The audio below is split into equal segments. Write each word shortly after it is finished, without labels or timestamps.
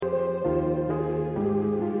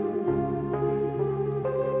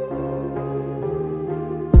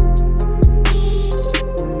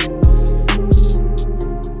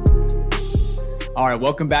All right,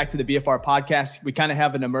 welcome back to the BFR Podcast. We kind of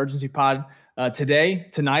have an emergency pod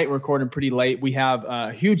tonight. We're recording pretty late. We have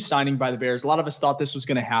a huge signing by the Bears. A lot of us thought this was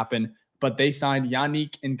going to happen, but they signed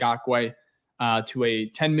Yannick Ngakoue to a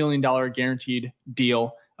 $10 million guaranteed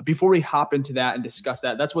deal. Before we hop into that and discuss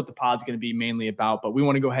that, that's what the pod's going to be mainly about. But we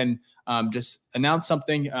want to go ahead and just announce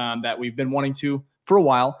something that we've been wanting to for a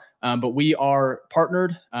while. But we are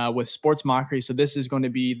partnered with Sports Mockery. So this is going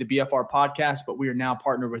to be the BFR Podcast, but we are now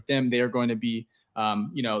partnered with them. They are going to be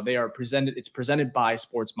it's presented by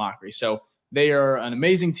Sports Mockery. So they are an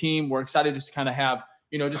amazing team. We're excited just to kind of have,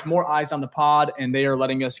 just more eyes on the pod, and they are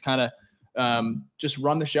letting us kind of just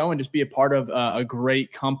run the show and just be a part of a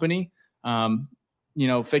great company.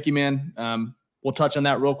 Ficky, man, we'll touch on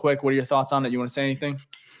that real quick. What are your thoughts on it? You want to say anything?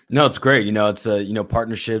 No, it's great. It's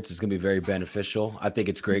partnerships is going to be very beneficial. I think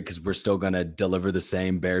it's great because we're still going to deliver the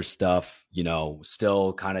same Bears stuff,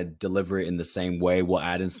 still kind of deliver it in the same way. We'll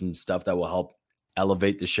add in some stuff that will help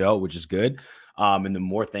elevate the show, which is good. And the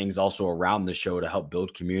more things also around the show to help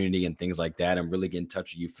build community and things like that, and really get in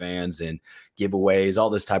touch with you fans and giveaways, all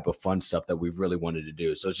this type of fun stuff that we've really wanted to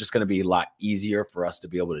do. So it's just going to be a lot easier for us to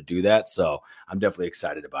be able to do that. So I'm definitely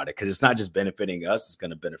excited about it because it's not just benefiting us, it's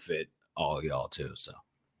going to benefit all of y'all too. So.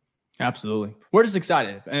 Absolutely. We're just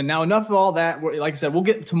excited. And now enough of all that. Like I said, we'll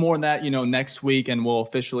get to more of that, next week, and we'll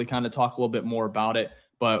officially kind of talk a little bit more about it.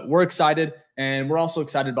 But we're excited, and we're also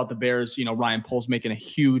excited about the Bears. Ryan Poles making a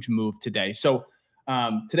huge move today. So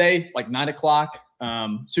today, like 9 o'clock,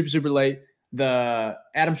 super late, the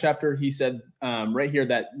Adam Schefter, he said right here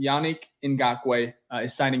that Yannick Ngakoue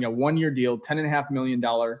is signing a 1-year deal, $10.5 million,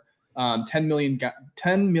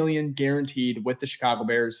 $10 million guaranteed with the Chicago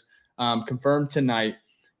Bears, confirmed tonight.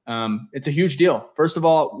 It's a huge deal. First of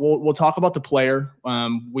all, we'll talk about the player.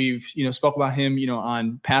 We've, spoke about him,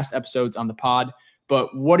 on past episodes on the pod,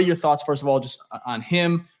 but what are your thoughts, first of all, just on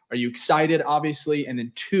him? Are you excited, obviously? And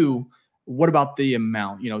then 2, what about the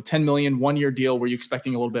amount, $10 million, 1-year deal? Were you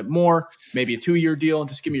expecting a little bit more, maybe a 2-year deal?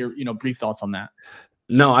 Just give me your, brief thoughts on that.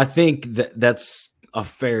 No, I think that's a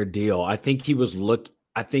fair deal. I think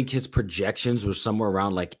I think his projections were somewhere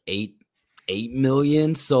around like 8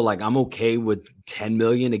 million. So I'm okay with 10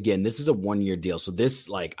 million. Again, this is a 1-year deal. So this,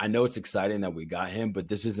 I know it's exciting that we got him, but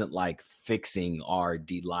this isn't fixing our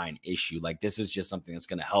D-line issue. This is just something that's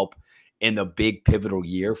going to help in the big pivotal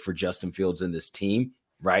year for Justin Fields and this team,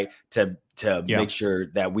 right? To make sure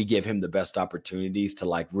that we give him the best opportunities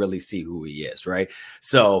to really see who he is. Right.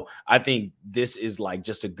 So I think this is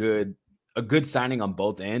just a good signing on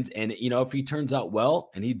both ends. And, if he turns out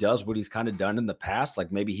well and he does what he's kind of done in the past,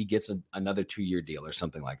 maybe he gets another 2-year deal or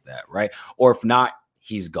something like that. Right. Or if not,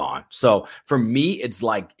 he's gone. So for me, it's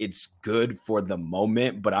it's good for the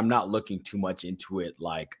moment, but I'm not looking too much into it.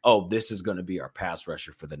 This is going to be our pass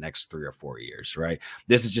rusher for the next 3 or 4 years. Right.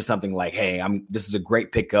 This is just something hey, this is a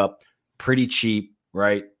great pickup, pretty cheap.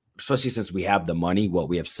 Right. Especially since we have the money.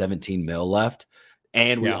 We have 17 mil left.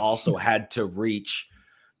 And we also had to reach,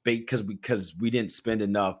 because we didn't spend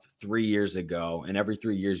enough 3 years ago, and every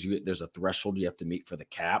 3 years there's a threshold you have to meet for the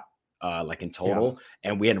cap, in total,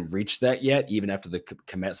 and we hadn't reached that yet, even after the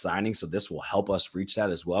Komet signing. So this will help us reach that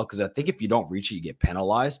as well, because I think if you don't reach it, you get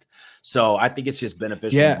penalized. So I think it's just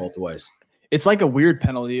beneficial in both ways. It's a weird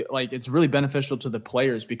penalty. It's really beneficial to the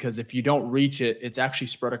players because if you don't reach it, it's actually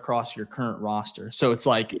spread across your current roster. So it's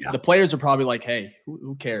the players are probably hey,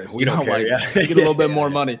 who cares? We don't care. Get a little bit more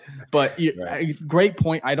money. But great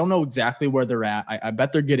point. I don't know exactly where they're at. I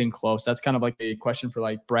bet they're getting close. That's kind of a question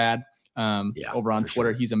for Brad over on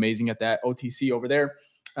Twitter. Sure. He's amazing at that. OTC over there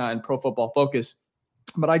and Pro Football Focus.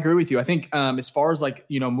 But I agree with you. I think as far as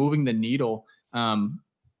moving the needle,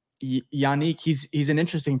 Yannick, he's an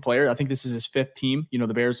interesting player. I think this is his 5th team.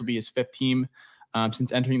 The Bears will be his 5th team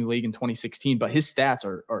since entering the league in 2016. But his stats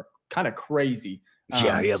are kind of crazy.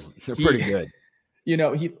 They're pretty good.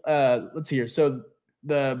 Let's see here. So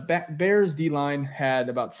the Bears D-line had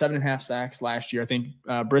about 7.5 sacks last year. I think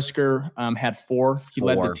Brisker had 4. He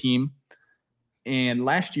led the team. And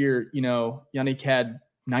last year, Yannick had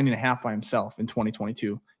 9.5 by himself in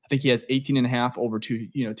 2022. I think he has 18.5 over 2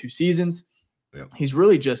 seasons. Yep. He's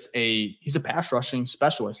really just he's a pass rushing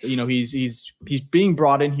specialist. He's being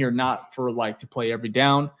brought in here not for to play every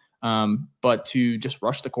down, but to just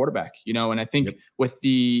rush the quarterback. And I think with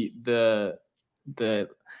the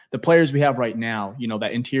players we have right now,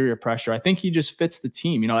 that interior pressure, I think he just fits the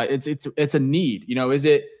team. It's a need. Is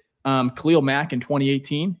it Khalil Mack in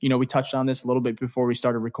 2018? We touched on this a little bit before we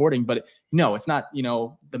started recording, but no, it's not.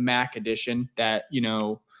 The Mack edition that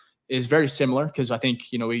is very similar because I think,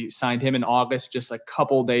 we signed him in August, just a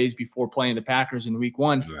couple days before playing the Packers in week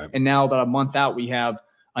 1. Right. And now about a month out, we have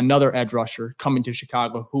another edge rusher coming to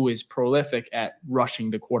Chicago who is prolific at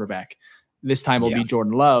rushing the quarterback. This time will be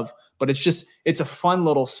Jordan Love, but it's a fun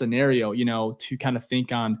little scenario, to kind of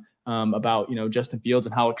think on about, Justin Fields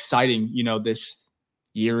and how exciting, this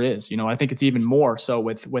year is. I think it's even more so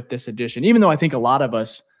with this addition, even though I think a lot of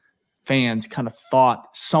us fans kind of thought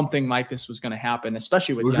something like this was going to happen,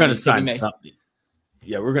 especially with we're going to sign something.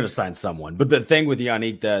 Yeah, we're going to sign someone. But the thing with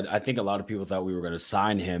Yannick that I think a lot of people thought we were going to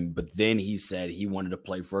sign him, but then he said he wanted to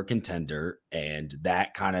play for a contender, and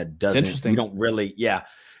that kind of doesn't. We don't really. Yeah.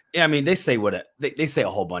 I mean, they say they say a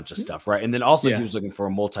whole bunch of stuff, right? And then also he was looking for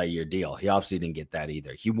a multi-year deal. He obviously didn't get that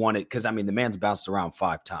either. He wanted, because the man's bounced around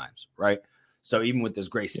 5 times, right? So even with his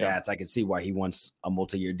great stats, I can see why he wants a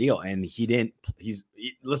multi-year deal. And he didn't.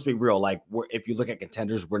 Let's be real. Like, if you look at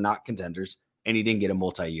contenders, we're not contenders, and he didn't get a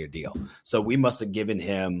multi-year deal. So we must have given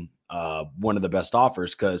him one of the best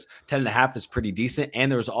offers, because 10.5 is pretty decent.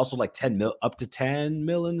 And there was also like up to 10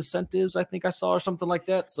 mil in incentives, I think I saw, or something like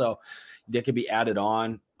that. So they could be added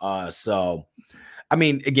on. So, I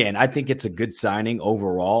mean, again, I think it's a good signing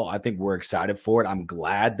overall. I think we're excited for it. I'm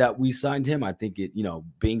glad that we signed him. I think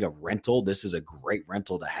being a rental, this is a great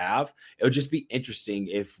rental to have. It would just be interesting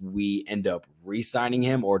if we end up re-signing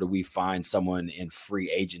him, or do we find someone in free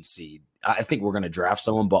agency? I think we're going to draft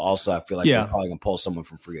someone, but also I feel like we're probably going to pull someone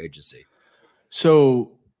from free agency.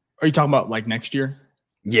 So are you talking about like next year?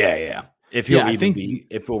 Yeah. If he'll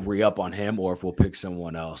if we'll re-up on him, or if we'll pick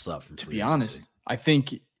someone else up from free agency. To be honest, I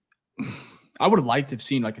think I would have liked to have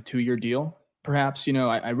seen like a 2-year deal, perhaps.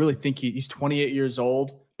 I really think he's 28 years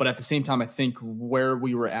old, but at the same time, I think where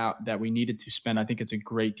we were at that we needed to spend, I think it's a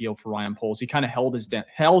great deal for Ryan Poles. He kind of held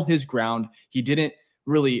his ground. He didn't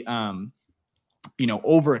really,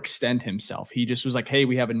 overextend himself. He just was like, hey,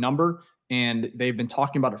 we have a number, and they've been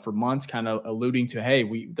talking about it for months, kind of alluding to,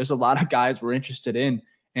 hey, there's a lot of guys we're interested in,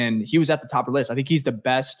 and he was at the top of the list. I think he's the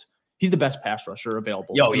best pass rusher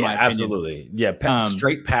available. Absolutely. Yeah.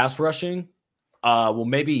 Straight pass rushing. Well,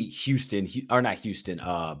 maybe Houston, or not Houston.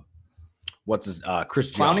 What's his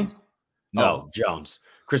Chris Jones? Jones.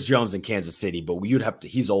 Chris Jones in Kansas City, but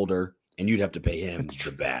he's older, and you'd have to pay him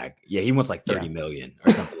the bag. Yeah, he wants like 30 million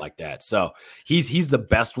or something like that. So he's the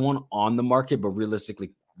best one on the market, but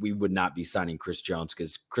realistically, we would not be signing Chris Jones,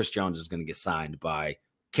 because Chris Jones is going to get signed by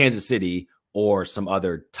Kansas City or some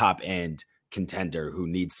other top end contender who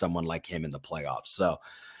needs someone like him in the playoffs. So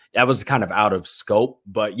that was kind of out of scope.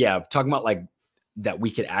 But yeah, talking about like that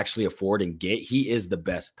we could actually afford and get, he is the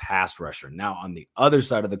best pass rusher. Now, on the other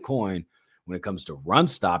side of the coin, when it comes to run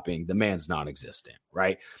stopping, the man's non-existent,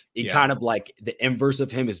 right? Kind of like the inverse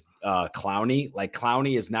of him is Clowney. Like,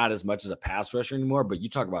 Clowney is not as much as a pass rusher anymore, but you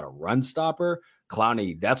talk about a run stopper,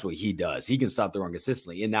 Clowney, that's what he does. He can stop the run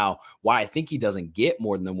consistently. And now why I think he doesn't get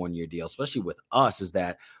more than a 1-year deal, especially with us, is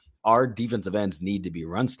that our defensive ends need to be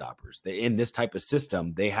run stoppers. In this type of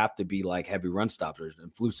system, they have to be like heavy run stoppers.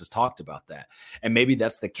 And Flus has talked about that. And maybe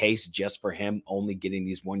that's the case just for him only getting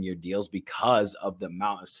these 1-year deals, because of the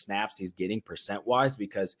amount of snaps he's getting percent-wise,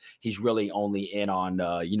 because he's really only in on,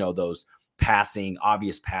 those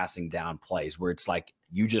obvious passing down plays where it's like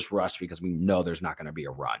you just rush because we know there's not going to be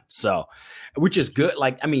a run. So, which is good.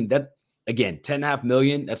 Again, 10.5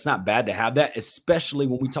 million, that's not bad to have that, especially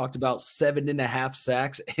when we talked about 7.5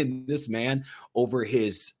 sacks in this man over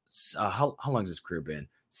his, how long has his career been?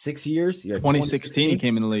 6 years? 2016 he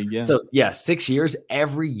came in the league, yeah. So, 6 years.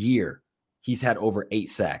 Every year he's had over 8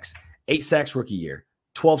 sacks. 8 sacks rookie year,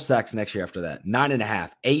 12 sacks next year after that,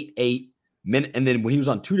 9.5, 8. And then when he was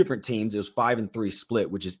on 2 different teams, it was 5 and 3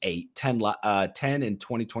 split, which is 8, 10 in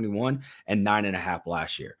 2021 and 9.5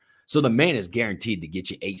 last year. So the man is guaranteed to get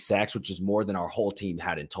you 8 sacks, which is more than our whole team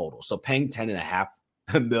had in total. So paying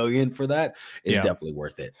 10.5 million for that is definitely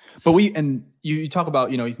worth it. But you talk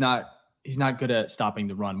about, he's not good at stopping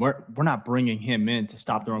the run. We're not bringing him in to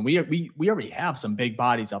stop the run. We already have some big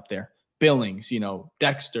bodies up there. Billings,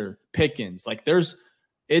 Dexter, Pickens.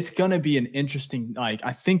 It's going to be an interesting,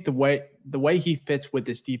 I think the way he fits with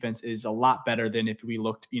this defense is a lot better than if we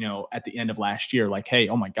looked, at the end of last year, like, hey,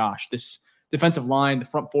 oh my gosh, this defensive line, the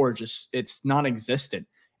front four, it's non-existent.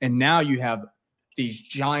 And now you have these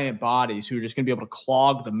giant bodies who are just going to be able to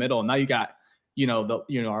clog the middle. And now you got,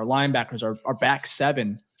 our linebackers, our back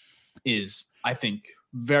seven is, I think,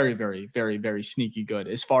 very, very, very, very sneaky good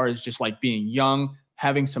as far as just like being young,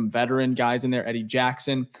 having some veteran guys in there, Eddie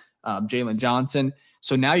Jackson, Jalen Johnson.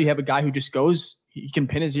 So now you have a guy who just goes, he can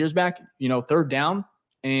pin his ears back, third down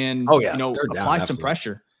and, apply some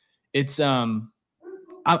pressure. It's,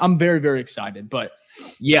 I'm very, very excited, but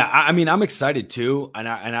yeah, I'm excited too. And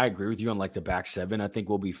I agree with you on like the back seven. I think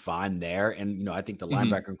we'll be fine there. And, I think the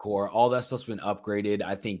linebacker core, all that stuff's been upgraded.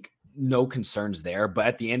 I think no concerns there. But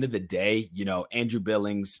at the end of the day, Andrew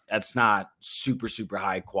Billings, that's not super, super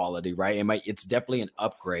high quality, right? It's definitely an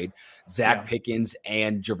upgrade. Zach Pickens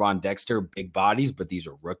and Javon Dexter, big bodies, but these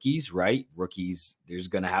are rookies, right? Rookies, there's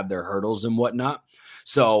going to have their hurdles and whatnot.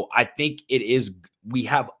 So I think we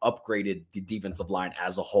have upgraded the defensive line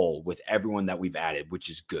as a whole with everyone that we've added, which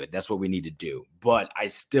is good. That's what we need to do. But I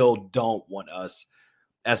still don't want us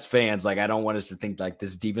as fans, I don't want us to think like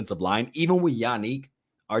this defensive line, even with Yannick,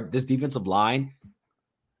 this defensive line,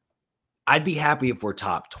 I'd be happy if we're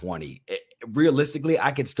top 20. Realistically,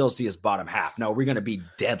 I could still see us bottom half. Now, are we going to be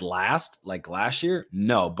dead last like last year?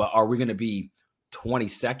 No, but are we going to be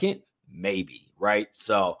 22nd? Maybe, right?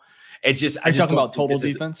 So it's just – Are you talking about total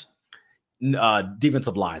defense?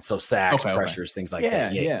 Defensive line, so sacks, pressures, things like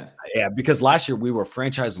that. Yeah, because last year we were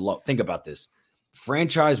franchise low. Think about this.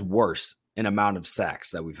 Franchise worse in amount of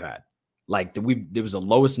sacks that we've had. There was the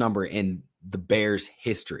lowest number in the Bears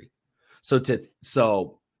history. So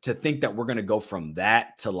to think that we're going to go from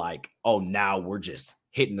that to now we're just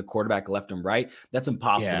hitting the quarterback left and right, that's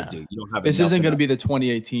impossible to do. You don't have this isn't going to be the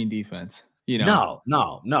 2018 defense. No.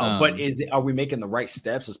 But are we making the right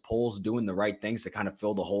steps? Is Poles doing the right things to kind of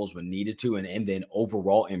fill the holes when needed to and then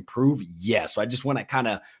overall improve? Yes. So I just want to kind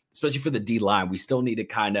of, especially for the D line, we still need to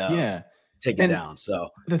kind of take it down. So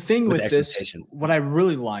the thing with this, what I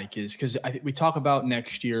really like is because we talk about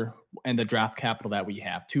next year and the draft capital that we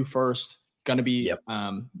have. 2 first, going to be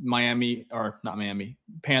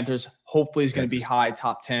Panthers. Hopefully is going to be high,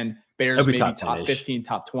 top 10. Bears maybe top 15,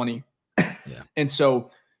 top 20. Yeah. And so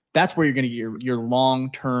that's where you're going to get your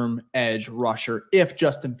long-term edge rusher if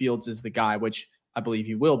Justin Fields is the guy, which I believe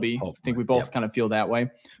he will be. Hopefully. I think we both kind of feel that way.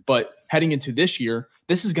 But heading into this year,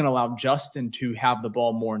 this is going to allow Justin to have the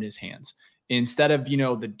ball more in his hands. Instead of,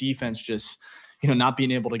 the defense just, not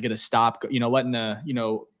being able to get a stop, letting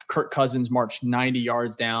Kirk Cousins march 90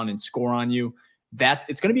 yards down and score on you.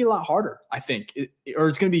 It's going to be a lot harder, I think, or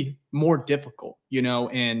it's going to be more difficult,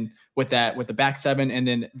 and with the back seven and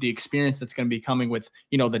then the experience that's going to be coming with,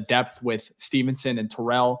 the depth with Stevenson and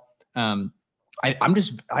Terrell. I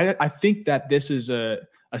think that this is a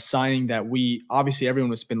signing that everyone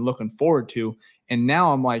has been looking forward to. And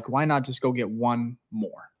now I'm like, why not just go get one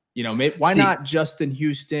more? Why not Justin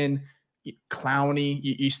Houston, Clowney?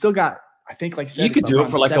 You still got, I think, like I said, you could do it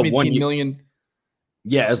for like a 1 million.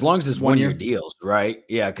 Yeah, as long as it's 1 year deals, right?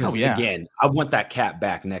 Yeah, because again, I want that cap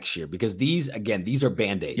back next year because these are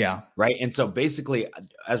Band-Aids, right? And so basically,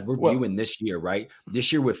 as we're viewing this year, right?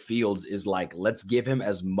 This year with Fields is let's give him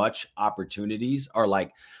as much opportunities or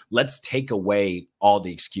let's take away all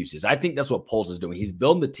the excuses. I think that's what Poles is doing. He's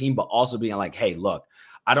building the team, but also being like, hey, look,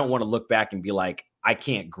 I don't want to look back and be like, I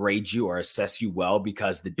can't grade you or assess you well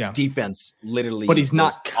because the defense literally. But he's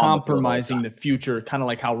not compromising the future, kind of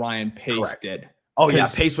like how Ryan Pace did. Oh yeah,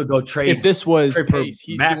 Pace would go trade. If this was Pace,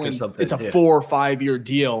 he's Mac doing or something. It's a 4 or 5 year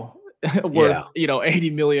deal worth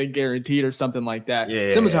 $80 million guaranteed or something like that.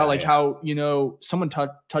 Similar to how someone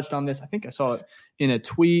touched on this. I think I saw it in a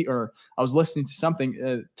tweet or I was listening to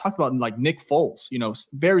something talked about Nick Foles.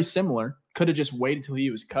 Very similar. Could have just waited till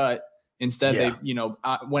he was cut. Instead, they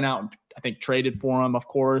went out and I think traded for him, of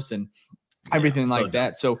course, and everything like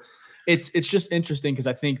that. So it's just interesting because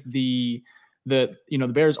I think the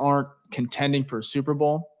Bears aren't contending for a Super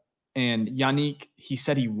Bowl, and Yannick, he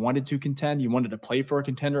said he wanted to contend. He wanted to play for a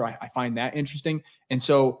contender. I find that interesting. And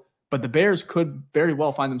so, but the Bears could very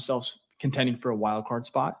well find themselves contending for a wild card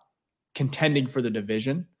spot, contending for the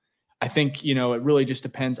division. I think, it really just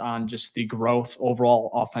depends on just the growth overall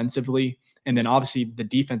offensively. And then obviously the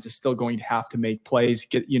defense is still going to have to make plays,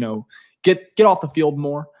 get off the field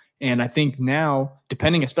more. And I think now,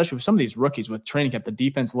 depending, especially with some of these rookies with training camp, the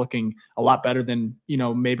defense looking a lot better than,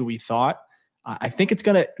 maybe we thought. I think it's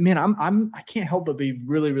going to, I can't help but be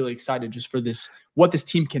really, really excited just for what this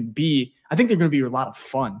team can be. I think they're going to be a lot of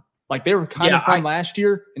fun. They were kind of fun last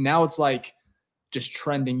year, and now it's just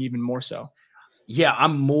trending even more so. Yeah,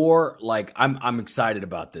 I'm more I'm excited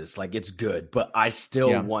about this. It's good, but I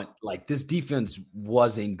still want this defense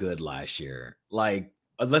wasn't good last year.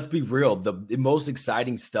 Let's be real. The most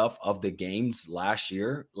exciting stuff of the games last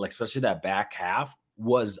year, especially that back half,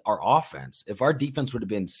 was our offense. If our defense would have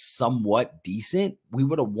been somewhat decent, we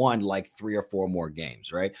would have won 3 or 4 more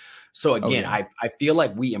games, right? So again, I feel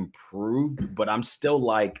like we improved, but I'm still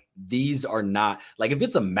these are not if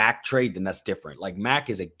it's a Mac trade, then that's different. Mac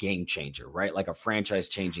is a game changer, right? A franchise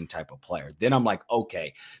changing type of player. Then I'm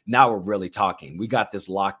okay, now we're really talking. We got this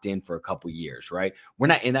locked in for a couple years, right? We're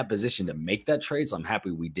not in that position to make that trade, so I'm happy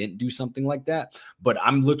we didn't do something like that. But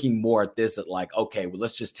I'm looking more at this okay, well,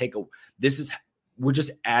 let's just this is we're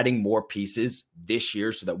just adding more pieces this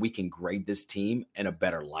year so that we can grade this team in a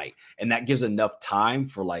better light. And that gives enough time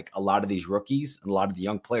for like a lot of these rookies and a lot of the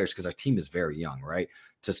young players, because our team is very young, right,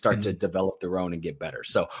 to start to develop their own and get better.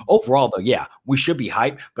 So overall, though, yeah, we should be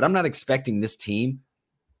hyped, but I'm not expecting this team,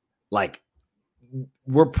 like,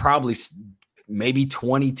 we're probably maybe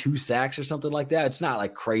 22 sacks or something like that. It's not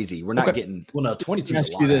like crazy. We're not getting, well, no, 22 is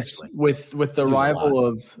a lot, this, with the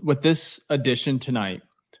arrival with this addition tonight,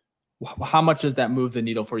 how much does that move the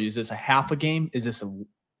needle for you? Is this a half a game? Is this a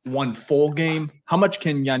one full game? How much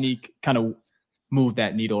can Yannick kind of move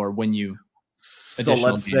that needle or win you? So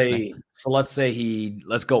let's say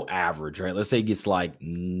let's go average, right? Let's say he gets like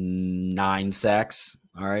 9 sacks.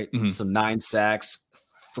 All right. So 9 sacks,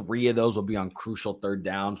 3 of those will be on crucial third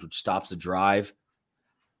downs, which stops a drive.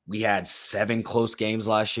 We had 7 close games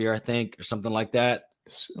last year, I think, or something like that.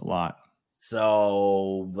 It's a lot.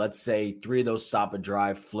 So let's say 3 of those stop a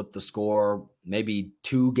drive, flip the score, maybe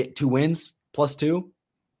 2 get 2 wins plus 2.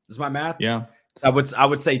 Is my math? Yeah. I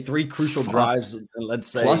would say 3 crucial drives. Let's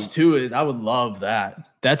say plus 2 is, I would love that.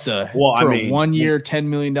 That's a 1 year, $10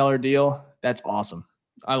 million deal. That's awesome.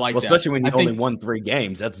 I like that. Especially when you only won 3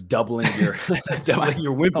 games. That's doubling your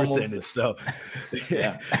your win percentage. So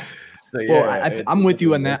yeah. I'm with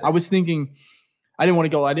you on that. I was thinking, I didn't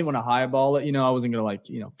want to highball it. I wasn't going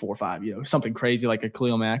to 4 or 5, something crazy like a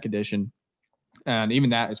Khalil Mack edition. And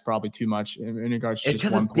even that is probably too much in regards to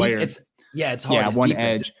just one player. It's hard. Yeah, one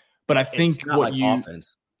defense. Edge. But I think what you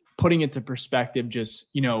offense. Putting it to perspective, just,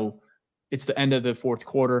 it's the end of the fourth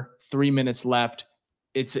quarter, 3 minutes left.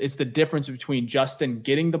 It's the difference between Justin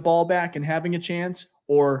getting the ball back and having a chance,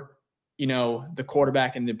 or, the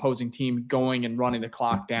quarterback and the opposing team going and running the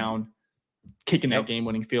clock down, kicking that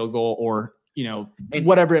game-winning field goal, or,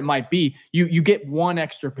 whatever it might be. You get one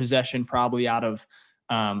extra possession probably out of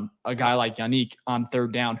a guy like Yannick on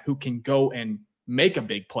third down who can go and make a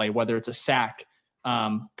big play, whether it's a sack,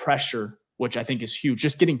 pressure, which I think is huge.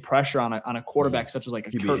 Just getting pressure on a quarterback such as like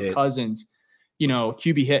a Kirk Cousins,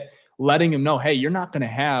 QB hit, letting him know, hey, you're not going to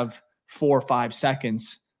have 4 or 5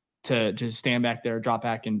 seconds to just stand back there, drop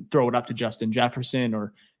back and throw it up to Justin Jefferson,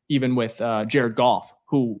 or even with Jared Goff,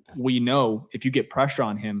 who we know if you get pressure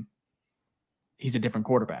on him, he's a different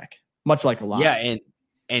quarterback, much like a lot. Yeah.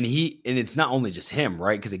 And it's not only just him,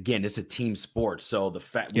 right? Because again, it's a team sport. So the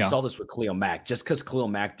fact we saw this with Khalil Mack, just because Khalil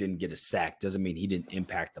Mack didn't get a sack doesn't mean he didn't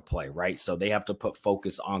impact the play, right? So they have to put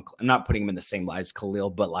focus on. I'm not putting him in the same light as Khalil,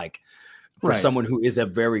 but like for someone who is a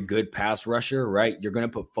very good pass rusher, right? You're going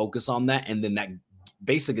to put focus on that, and then that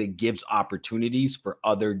basically gives opportunities for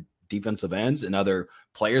other defensive ends and other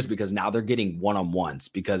players, because now they're getting one-on-ones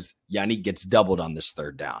because Yannick gets doubled on this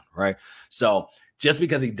third down, right? So just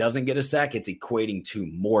because he doesn't get a sack, it's equating to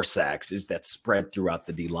more sacks, is that spread throughout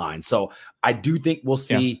the D line. So I do think we'll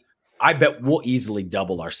see. I bet we'll easily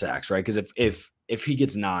double our sacks, right? Because if he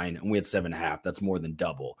gets 9 and we had 7.5, that's more than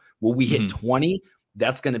double. Will we hit 20?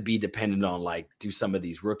 That's going to be dependent on, like, do some of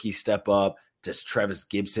these rookies step up? Does Travis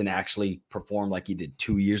Gibson actually perform like he did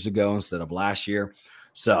 2 years ago instead of last year?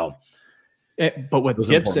 So, but with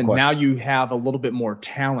Gibson, now you have a little bit more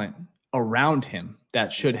talent around him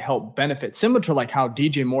that should help benefit, similar to like how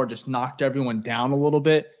DJ Moore just knocked everyone down a little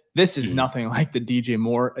bit. This is nothing like the DJ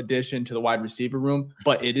Moore addition to the wide receiver room,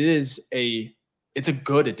 but it's a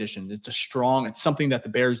good addition. It's something that the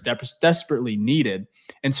Bears desperately needed.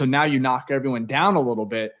 And so now you knock everyone down a little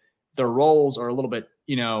bit. Their roles are a little bit,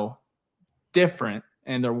 different,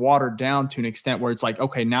 and they're watered down to an extent where it's like,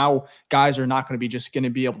 okay, now guys are not going to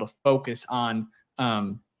be able to focus on,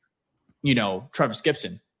 Travis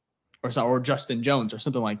Gibson or Justin Jones or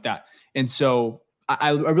something like that. And so I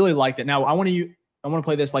really like that. Now I want to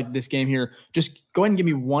play this game here. Just go ahead and give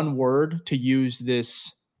me one word to use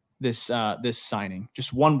this signing.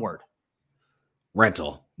 Just one word.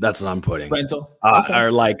 Rental. That's what I'm putting. Rental. Okay.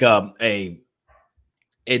 Or like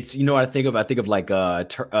it's, what I think of? I think of like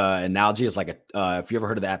analogy is like if you ever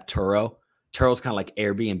heard of the app Turo. Turo's kind of like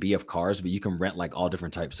Airbnb of cars, but you can rent like all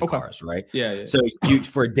different types of cars, right? Yeah. So you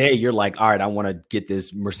for a day, you're like, all right, I want to get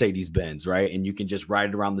this Mercedes Benz, right? And you can just ride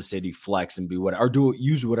it around the city, flex, and be whatever, or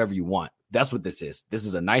use whatever you want. That's what this is. This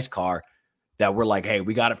is a nice car that we're like, hey,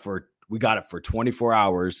 we got it for 24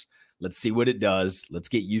 hours. Let's see what it does. Let's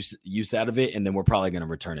get use out of it, and then we're probably going to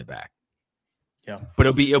return it back. Yeah, but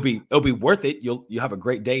it'll be worth it. You'll have a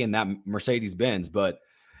great day in that Mercedes Benz, but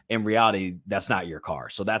in reality, that's not your car.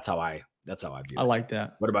 So that's how I view it. I like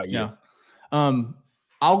that. What about you? Yeah.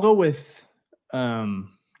 I'll go with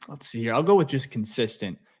let's see here. I'll go with just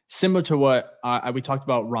consistent. Similar to what we talked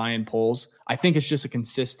about Ryan Poles. I think it's just a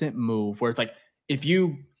consistent move where it's like, if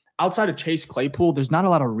you outside of Chase Claypool, there's not a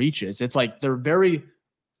lot of reaches. It's like they're very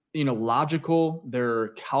logical. They're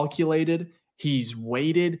calculated. He's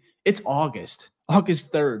waited. It's August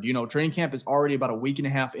 3rd. Training camp is already about a week and a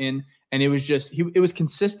half in. And it was just, it was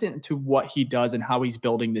consistent to what he does and how he's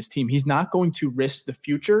building this team. He's not going to risk the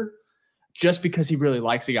future just because he really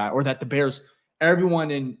likes a guy, or that the Bears,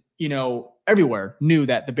 everyone in, everywhere knew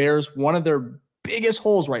that the Bears, one of their biggest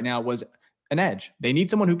holes right now was an edge. They need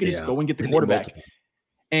someone who can just go and get the quarterback.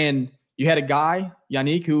 And you had a guy,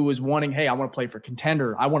 Yannick, who was wanting, hey, I want to play for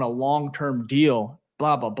contender. I want a long-term deal,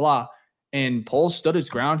 blah, blah, blah. And Poles stood his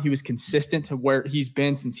ground. He was consistent to where he's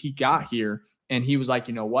been since he got here. And he was like,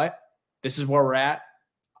 you know what? This is where we're at.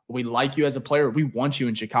 We like you as a player. We want you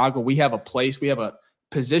in Chicago. We have a place. We have a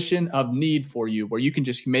position of need for you where you can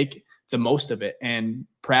just make the most of it. And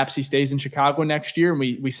perhaps he stays in Chicago next year and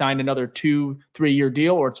we sign another 2-3 year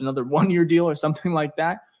deal, or it's another 1 year deal or something like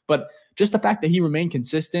that. But just the fact that he remained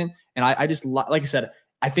consistent. And I just, like I said,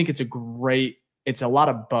 I think it's a lot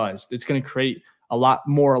of buzz. It's going to create a lot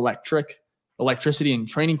more electricity in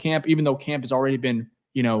training camp, even though camp has already been,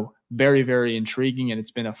 very, very intriguing. And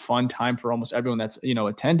it's been a fun time for almost everyone that's,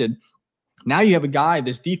 attended. Now you have a guy,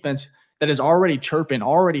 this defense that is already chirping,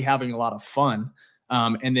 already having a lot of fun.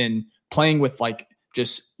 And then playing with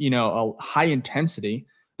just, a high intensity.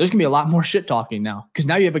 There's gonna be a lot more shit talking now, because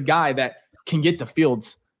now you have a guy that can get the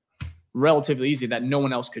fields relatively easy that no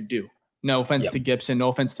one else could do. No offense to Gibson, no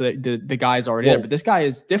offense to the guys already there, but this guy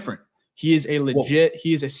is different. He is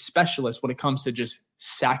he is a specialist when it comes to just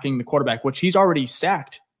sacking the quarterback, which he's already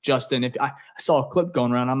sacked. Justin, if I saw a clip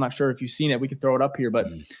going around, I'm not sure if you've seen it. We could throw it up here, but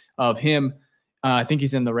of him, I think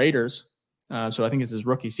he's in the Raiders. So I think it's his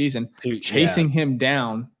rookie season, chasing him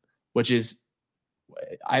down, which is,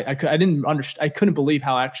 I couldn't believe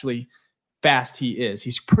how actually fast he is.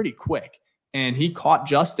 He's pretty quick, and he caught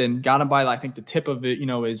Justin, got him by, I think, the tip of it,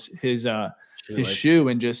 his shoe,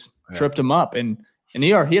 and just tripped him up. And he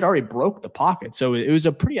had already broke the pocket. So it was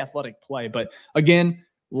a pretty athletic play. But again,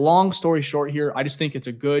 long story short here, I just think it's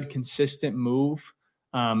a good, consistent move.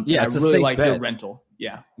 It's I a really safe like bet. their rental.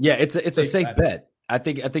 Yeah, it's a safe bet. I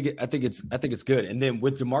think it's good. And then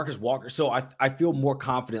with DeMarcus Walker, so I feel more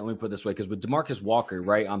confident. Let me put it this way, because with DeMarcus Walker,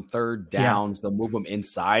 right, on third downs, they'll move him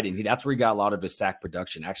inside, and that's where he got a lot of his sack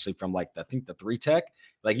production, actually, from I think the 3 tech.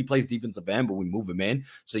 He plays defensive end, but we move him in.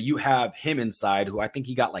 So you have him inside, who I think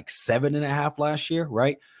he got 7.5 last year,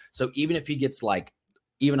 right? So even if he gets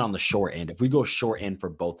even on the short end, if we go short end for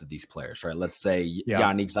both of these players, right? Let's say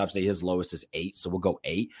Yannick's, obviously his lowest is 8, so we'll go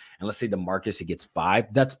 8. And let's say DeMarcus, he gets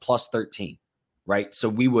 5, that's plus 13. Right. So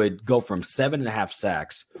we would go from 7.5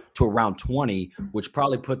 sacks to around 20, which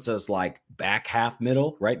probably puts us back half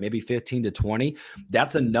middle, right? Maybe 15 to 20.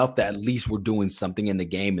 That's enough that at least we're doing something in the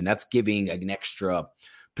game. And that's giving an extra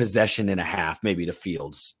possession and a half, maybe to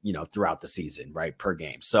Fields, throughout the season, right, per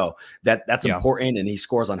game. So that's important. And he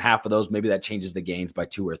scores on half of those. Maybe that changes the gains by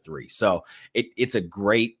 2 or 3. So it's a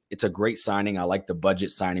great signing. I like the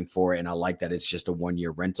budget signing for it. And I like that it's just a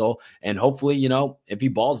 1-year rental. And hopefully, if he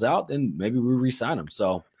balls out, then maybe we re-sign him.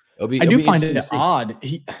 So I do find it odd.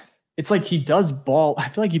 It's like he does ball. I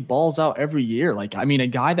feel like he balls out every year. A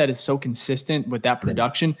guy that is so consistent with that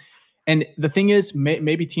production. And the thing is,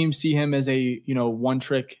 maybe teams see him as a, one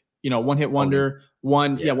trick, one hit wonder,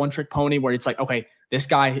 one trick pony, where it's okay, this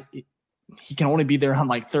guy, he can only be there on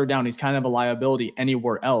third down. He's kind of a liability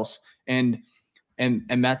anywhere else. And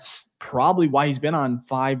that's probably why he's been on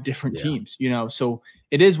 5 different teams, so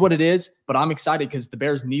it is what it is, but I'm excited because the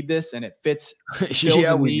Bears need this and it fits.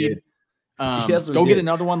 Did. Get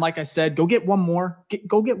another one. Like I said, go get one more,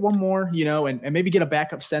 and maybe get a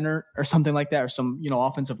backup center or something like that, or some,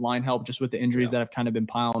 offensive line help, just with the injuries that have kind of been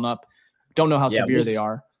piling up. Don't know how severe they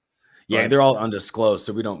are. Yeah, they're all undisclosed,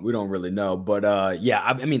 so we don't really know. But I'm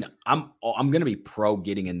going to be pro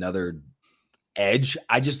getting another edge.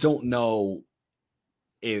 I just don't know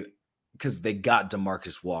if, because they got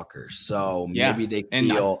DeMarcus Walker, so maybe they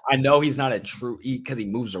feel. I know he's not a true, because he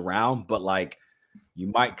moves around, but you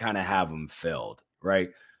might kind of have him filled, right?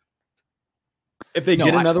 If they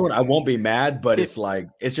get another one, I won't be mad, but it's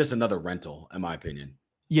just another rental, in my opinion.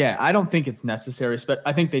 Yeah, I don't think it's necessary, but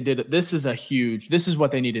I think they did it. This is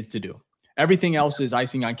what they needed to do. Everything else is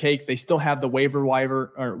icing on cake. They still have the waiver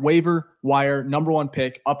wire number 1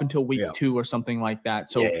 pick up until week 2 or something like that.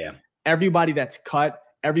 So everybody that's cut,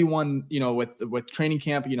 everyone, with training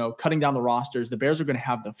camp, cutting down the rosters, the Bears are going to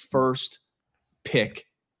have the first pick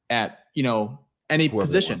at, any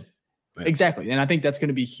position. Right. Exactly. And I think that's going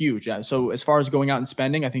to be huge. So as far as going out and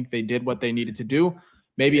spending, I think they did what they needed to do.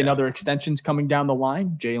 Maybe another extension's coming down the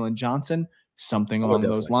line, Jalen Johnson, something along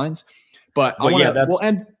those lines. But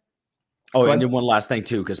and then one last thing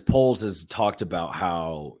too, because Poles has talked about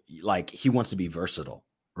how he wants to be versatile,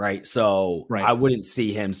 right? So Right. I wouldn't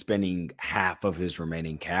see him spending half of his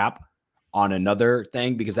remaining cap on another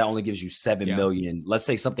thing, because that only gives you 7 million. Let's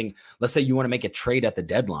say you want to make a trade at the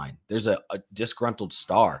deadline. There's a disgruntled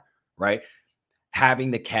star, right?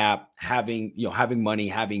 Having the cap, having money,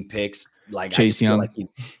 having picks, like Chase I just Young.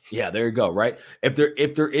 feel like there you go, right? If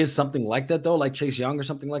there is something like that though, like Chase Young or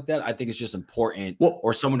something like that, I think it's just important.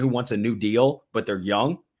 Or someone who wants a new deal, but they're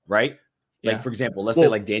young, right? Like for example, let's say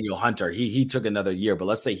like Daniel Hunter, he took another year, but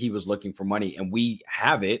let's say he was looking for money and we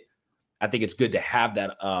have it. I think it's good to have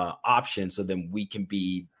that option, so then we can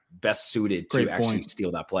be best suited to actually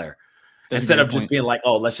steal that player. Instead of just being like,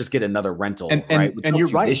 oh, let's just get another rental, right? And you're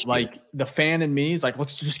right. Like the fan in me is like,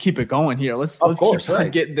 let's just keep it going here. Let's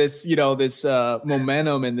keep get this, this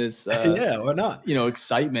momentum and this why not?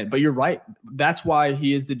 Excitement. But you're right. That's why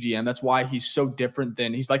he is the GM. That's why he's so different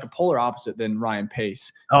he's like a polar opposite than Ryan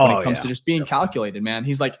Pace when it comes to just being calculated, man.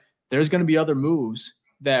 He's like, there's going to be other moves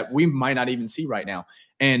that we might not even see right now.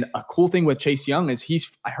 And a cool thing with Chase Young is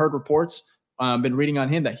I heard reports, been reading on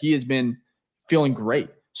him that he has been feeling great.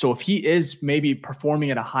 So if he is maybe performing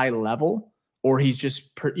at a high level, or he's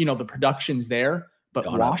just, the production's there, but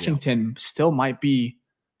Washington still might be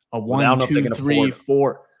a 1, 2, 3,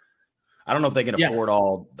 4. I don't know if they can afford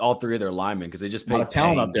all three of their linemen, because they just paid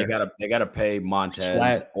talent up there. They got to pay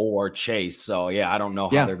Montez or Chase. So I don't know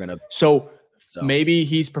how they're going to. So maybe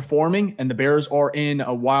he's performing, and the Bears are in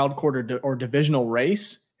a wild card or divisional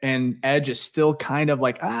race. And Edge is still kind of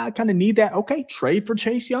like, I kind of need that. Okay, trade for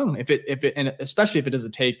Chase Young. And especially if it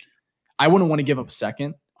doesn't take, I wouldn't want to give up a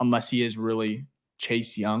second unless he is really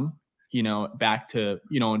Chase Young, back to,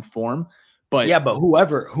 in form. But but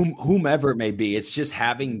whomever it may be, it's just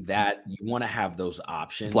having that. You want to have those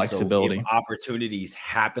options, flexibility. So if opportunities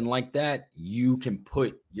happen like that, you can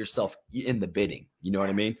put yourself in the bidding. You know what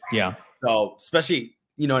I mean? Yeah. So especially,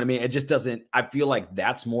 you know what I mean? It just doesn't, I feel like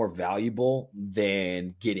that's more valuable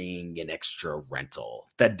than getting an extra rental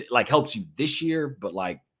that like helps you this year, but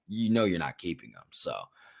like, you're not keeping them. So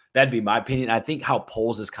that'd be my opinion. I think how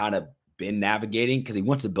Poles has kind of been navigating, because he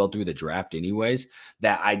wants to build through the draft anyways,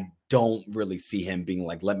 that I don't really see him being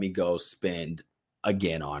like, let me go spend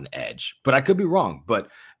again on Edge. But I could be wrong,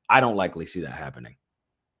 but I don't likely see that happening.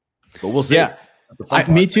 But we'll see. Yeah,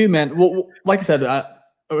 me too, man. Well, like I said,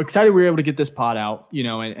 I'm excited we were able to get this pod out,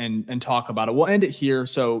 and talk about it. We'll end it here.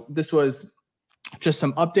 So this was just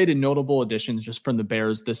some updated notable additions just from the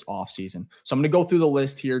Bears this offseason. So I'm going to go through the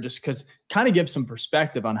list here just because kind of give some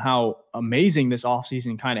perspective on how amazing this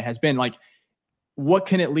offseason kind of has been. Like, what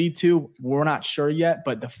can it lead to? We're not sure yet,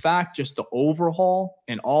 but the fact, just the overhaul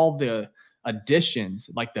and all the additions,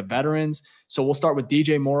 like the veterans. So we'll start with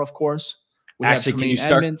DJ Moore, of course. Actually,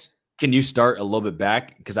 can you start a little bit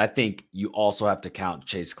back? Because I think you also have to count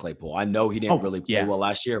Chase Claypool. I know he didn't really play well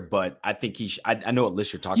last year, but I think I know what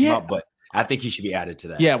list you're talking about, but I think he should be added to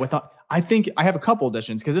that. Yeah, I think I have a couple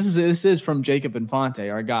additions, because this is from Jacob Infante,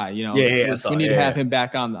 our guy. We need to have him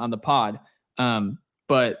back on the pod. So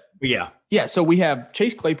we have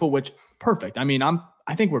Chase Claypool, which perfect. I mean,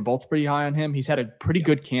 I think we're both pretty high on him. He's had a pretty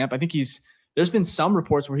good camp. I think there's been some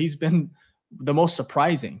reports where he's been the most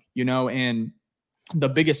surprising, and the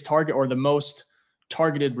biggest target or the most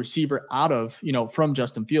targeted receiver out of, from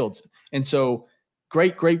Justin Fields. And so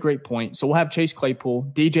great point. So we'll have Chase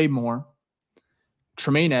Claypool, DJ Moore,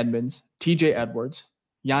 Tremaine Edmonds, TJ Edwards,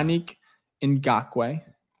 Yannick Ngakoue. I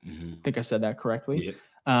think I said that correctly.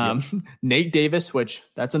 Nate Davis, which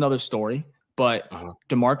that's another story, but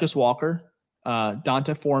DeMarcus Walker,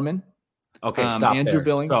 Dante Foreman. Okay, stop Andrew there.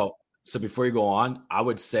 Billings. So before you go on, I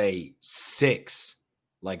would say 6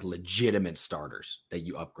 like legitimate starters that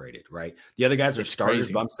you upgraded, right? The other guys are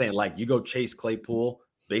starters, but I'm saying like you go Chase Claypool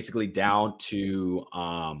basically down to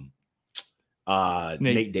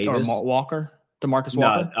Nate Davis or Walker, DeMarcus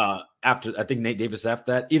Walker. After I think Nate Davis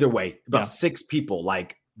after that. Either way, about 6 people.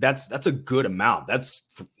 Like that's a good amount.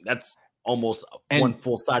 That's almost one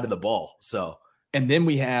full side of the ball. So and then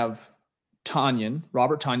we have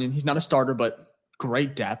Robert Tonyan. He's not a starter, but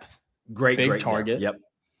great depth. Great target. Depth. Yep.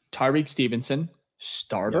 Tyreek Stevenson,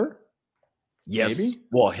 starter. Yep. Yes. Maybe?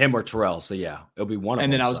 Well, him or Terrell. So yeah, it'll be one of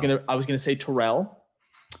them. And then I was gonna say Terrell,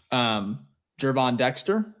 Jervon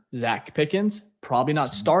Dexter, Zach Pickens, probably not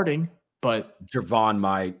starting, but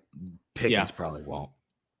Jervon Pickens probably won't.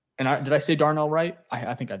 And did I say Darnell Wright?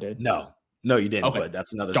 I think I did. No, you didn't. Okay. But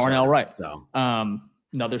that's another Darnell starter, Wright. So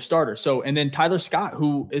another starter. So and then Tyler Scott,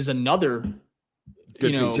 who is another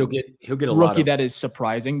good piece. He'll get a rookie lot of that is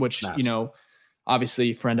surprising, which snaps.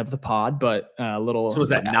 Obviously friend of the pod, but a little. So is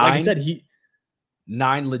that 9? Like I said,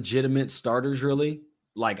 9 legitimate starters, really?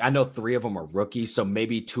 like I know 3 of them are rookies, so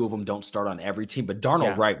maybe 2 of them don't start on every team, but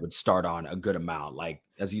Darnold Wright would start on a good amount, like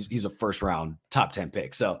as he's a first round top 10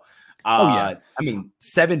 pick. So, I mean,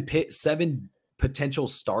 7 potential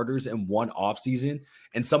starters in one offseason,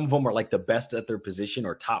 and some of them are like the best at their position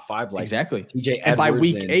or top 5. Like exactly. TJ Edwards, and by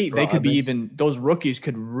week 8, they could Evans. be even those rookies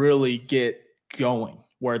could really get going.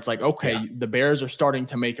 Where it's like, okay, the Bears are starting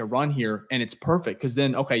to make a run here, and it's perfect because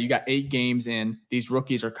then, okay, you got 8 games in. These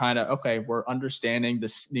rookies are kind of, okay, we're understanding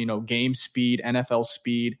this, game speed, NFL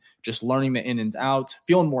speed, just learning the in and outs,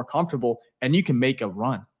 feeling more comfortable, and you can make a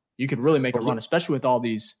run. You could really make a run, especially with all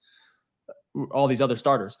these other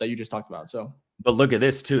starters that you just talked about. So, but look at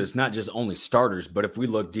this too. It's not just only starters, but if we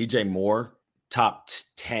look, DJ Moore, top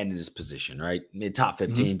 10 in his position, right? Top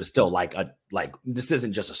 15, but still like this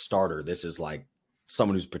isn't just a starter. This is like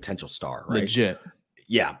someone who's a potential star, right? Legit.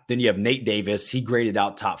 Yeah. Then you have Nate Davis. He graded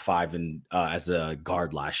out top 5 in as a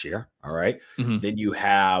guard last year. All right. Then you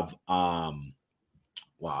have I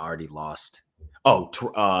already lost.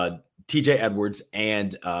 TJ Edwards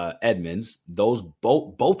and Edmonds. Those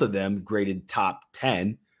both of them graded top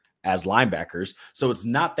 10 as linebackers. So it's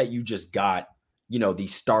not that you just got,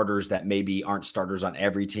 these starters that maybe aren't starters on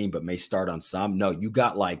every team, but may start on some. No, you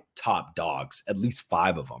got like top dogs, at least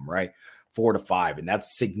 5 of them, right? 4 to 5. And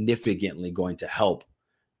that's significantly going to help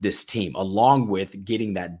this team, along with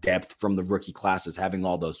getting that depth from the rookie classes, having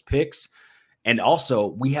all those picks. And also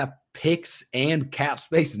we have picks and cap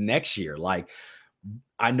space next year. Like,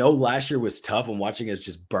 I know last year was tough and watching us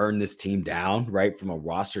just burn this team down, right, from a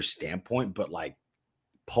roster standpoint, but like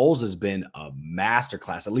Poles has been a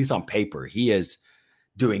masterclass, at least on paper. He is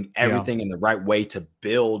doing everything in the right way to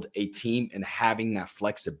build a team and having that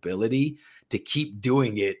flexibility to keep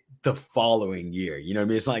doing it the following year. You know what I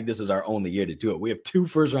mean? It's not like this is our only year to do it. We have 2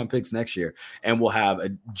 first-round picks next year, and we'll have a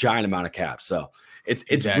giant amount of cap. So it's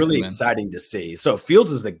really exciting to see. So if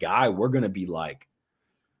Fields is the guy, we're going to be like,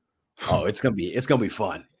 oh, it's gonna be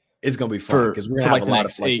fun. It's gonna be fun because we're gonna have a lot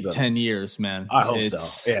of flexibility. 8-10 years, man. I hope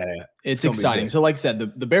so. Yeah. It's exciting. So, like I said,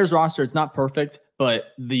 the Bears roster, it's not perfect, but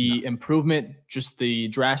the improvement, just the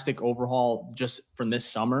drastic overhaul, just from this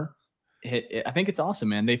summer, I think it's awesome,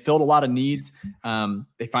 man. They filled a lot of needs.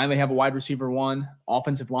 They finally have a wide receiver 1.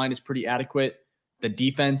 Offensive line is pretty adequate. The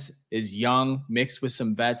defense is young, mixed with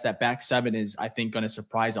some vets. That back 7 is, I think, going to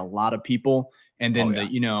surprise a lot of people. And then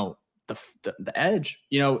the edge,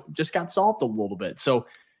 just got solved a little bit. So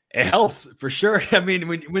it helps for sure. I mean,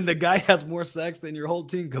 when the guy has more sacks than your whole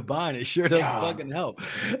team combined, it sure does fucking help.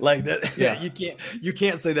 Like that, you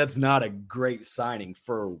can't say that's not a great signing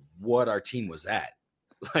for what our team was at.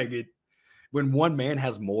 Like when one man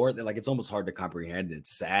has more, like it's almost hard to comprehend. And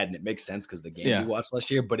it's sad, and it makes sense because the games you watched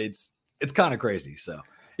last year. But it's kind of crazy. So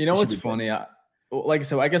what's funny? Like I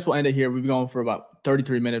said, I guess we'll end it here. We've been going for about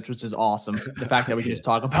 33 minutes, which is awesome. The fact that we can just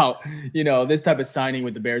talk about, this type of signing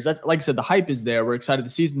with the Bears. That's, like I said, the hype is there. We're excited. The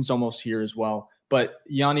season's almost here as well. But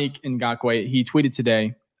Yannick Ngakoue, he tweeted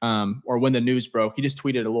today, or when the news broke, he just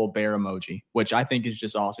tweeted a little bear emoji, which I think is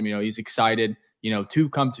just awesome. He's excited, to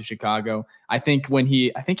come to Chicago. I think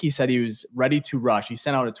he said he was ready to rush. He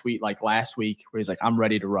sent out a tweet like last week where he's like, I'm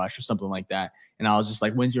ready to rush or something like that. And I was just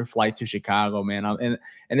like, when's your flight to Chicago, man? And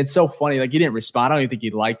it's so funny. Like, he didn't respond. I don't even think he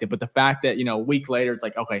liked it. But the fact that, a week later, it's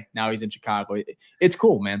like, okay, now he's in Chicago. It's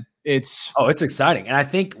cool, man. It's exciting. And I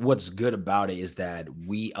think what's good about it is that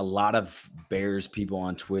a lot of Bears people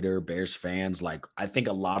on Twitter, Bears fans, like, I think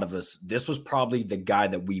a lot of us, this was probably the guy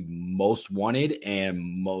that we most wanted and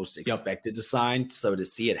most expected to sign. So to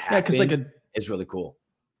see it happen is really cool.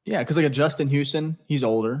 Yeah, because like a Justin Houston, he's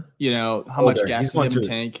older. How much gas is in the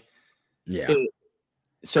tank? Yeah.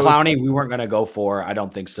 So Clowney, we weren't going to go for. I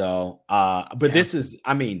don't think so. But this is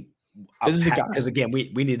a guy. Because again,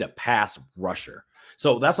 we need a pass rusher.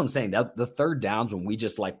 So that's what I'm saying. That the third downs when we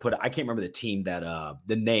just like I can't remember the team that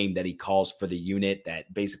the name that he calls for the unit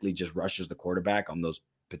that basically just rushes the quarterback on those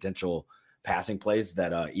potential passing plays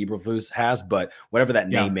that Eberflus has. But whatever that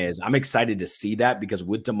name is, I'm excited to see that because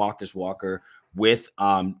with DeMarcus Walker, with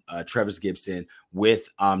Travis Gibson, with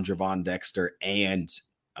Javon Dexter and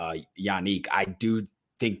Yannick, I do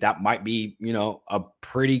think that might be, a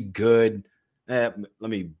pretty good, let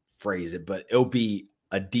me phrase it, but it'll be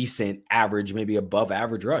a decent average, maybe above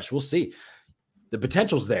average rush. We'll see. The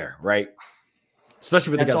potential's there, right?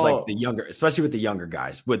 Especially with the guys like the younger, especially with the younger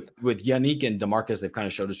guys. With Yannick and DeMarcus, they've kind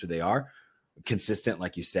of showed us who they are. Consistent,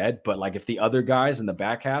 like you said. But like if the other guys in the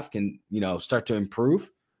back half can, start to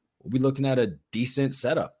improve, we'll be looking at a decent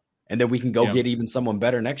setup. And then we can go get even someone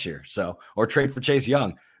better next year. So, or trade for Chase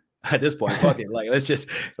Young. At this point, fuck it. Like let's just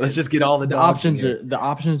get all the options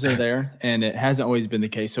are there, and it hasn't always been the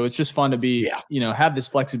case. So it's just fun to be, have this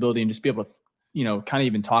flexibility and just be able to kind of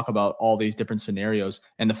even talk about all these different scenarios.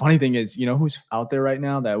 And the funny thing is, who's out there right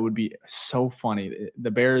now that would be so funny?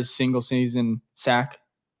 The Bears single season sack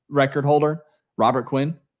record holder, Robert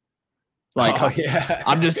Quinn. Like, yeah.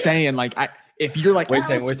 I'm just saying, like, if you're like, let's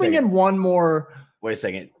bring in one more. Wait a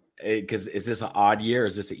second. Because is this an odd year or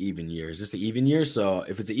is this an even year? Is this an even year? So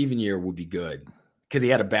if it's an even year, we'll be good. Because he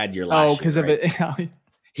had a bad year last year. Oh, because of it.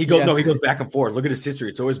 He goes back and forth. Look at his history.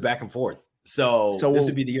 It's always back and forth. So this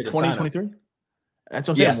would be the year to sign him. 2023? That's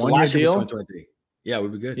what I'm saying. 1 year deal. 2023. Yeah,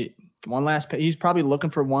 we'd be good. He's probably looking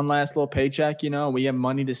for one last little paycheck. We have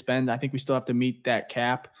money to spend. I think we still have to meet that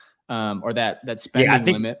cap or that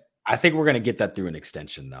spending limit. I think we're going to get that through an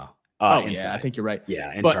extension, though. Yeah, I think you're right.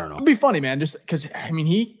 Yeah, internal. But it'd be funny, man, just because,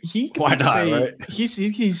 he why not, right?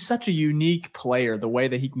 He's such a unique player, the way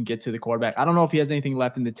that he can get to the quarterback. I don't know if he has anything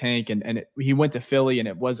left in the tank, and he went to Philly, and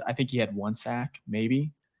I think he had 1 sack,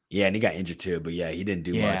 maybe. Yeah, and he got injured too, but yeah, he didn't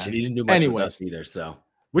do much, and he didn't do much with us either. So,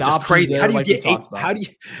 which is crazy. How do you get how do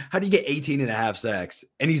you get 18 and a half sacks?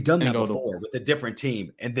 And he's done that before with a different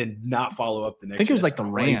team, and then not follow up the next. I think it was like the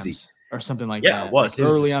Rams or something like that. Yeah, it was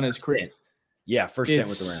early on his career. Yeah, first stint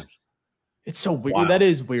with the Rams. It's so weird. Wow. That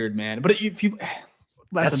is weird, man. But if you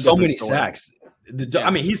that's so many sacks. I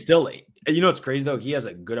mean, he's still. It's crazy though. He has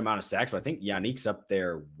a good amount of sacks, but I think Yannick's up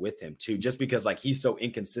there with him too, just because like he's so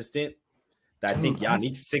inconsistent. I think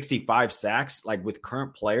Yannick's 65 sacks, like with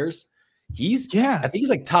current players. I think he's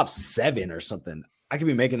like top 7 or something. I could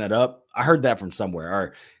be making that up. I heard that from somewhere.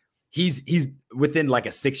 Or he's within like a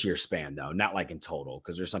 6-year span though, not like in total,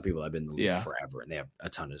 because there's some people that have been in the league forever and they have a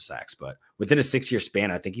ton of sacks. But within a 6-year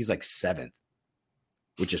span, I think he's like 7th,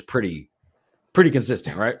 which is pretty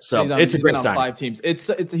consistent, right? So it's a great sign. 5 teams.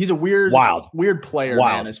 He's a weird player,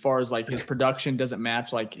 man. As far as like his production doesn't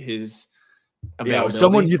match like his. Yeah,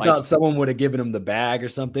 thought someone would have given him the bag or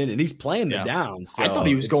something, and he's playing the down. So I thought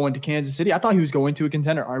he was going to Kansas City. I thought he was going to a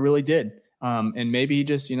contender. I really did. And maybe he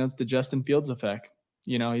just, it's the Justin Fields effect.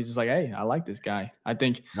 He's just like, hey, I like this guy. I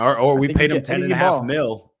think, or we paid him $10.5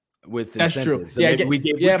 million with that's incentives. true. So yeah,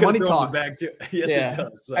 we money talks. Back too. Yes, it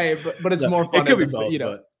does. So. Hey, but it's more fun. It could be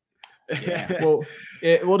both. Yeah. Well,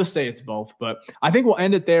 we'll just say it's both, but I think we'll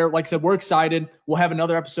end it there. Like I said, we're excited. We'll have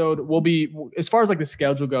another episode. We'll be, as far as like the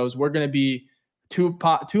schedule goes, we're going to be 2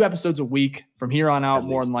 episodes a week from here on out,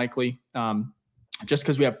 more than likely. Just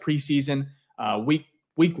because we have preseason.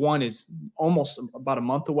 Week 1 is almost about a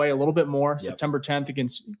month away, a little bit more. Yep. September 10th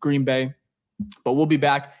against Green Bay. But we'll be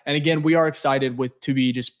back. And again, we are excited to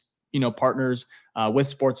be just partners with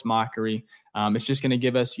Sports Mockery. It's just going to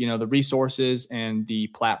give us the resources and the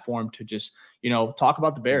platform to just talk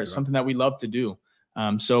about the Bears, something that we love to do.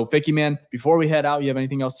 So Ficky, man, before we head out, you have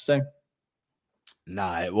anything else to say?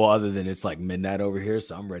 Nah, well, other than it's like midnight over here,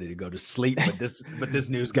 so I'm ready to go to sleep. But this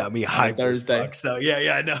news got me hyped as fuck. So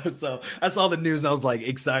yeah, I know. So I saw the news, and I was like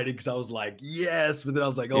excited because I was like, yes. But then I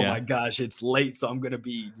was like, oh my gosh, it's late, so I'm gonna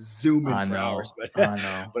be zooming for hours. But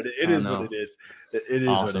but it is what it is. It is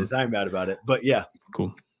awesome. What it is. I'm mad about it. But yeah,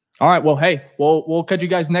 cool. All right. Well, hey, we'll catch you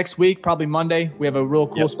guys next week, probably Monday. We have a real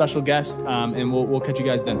cool special guest, and we'll catch you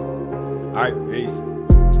guys then. All right. Peace.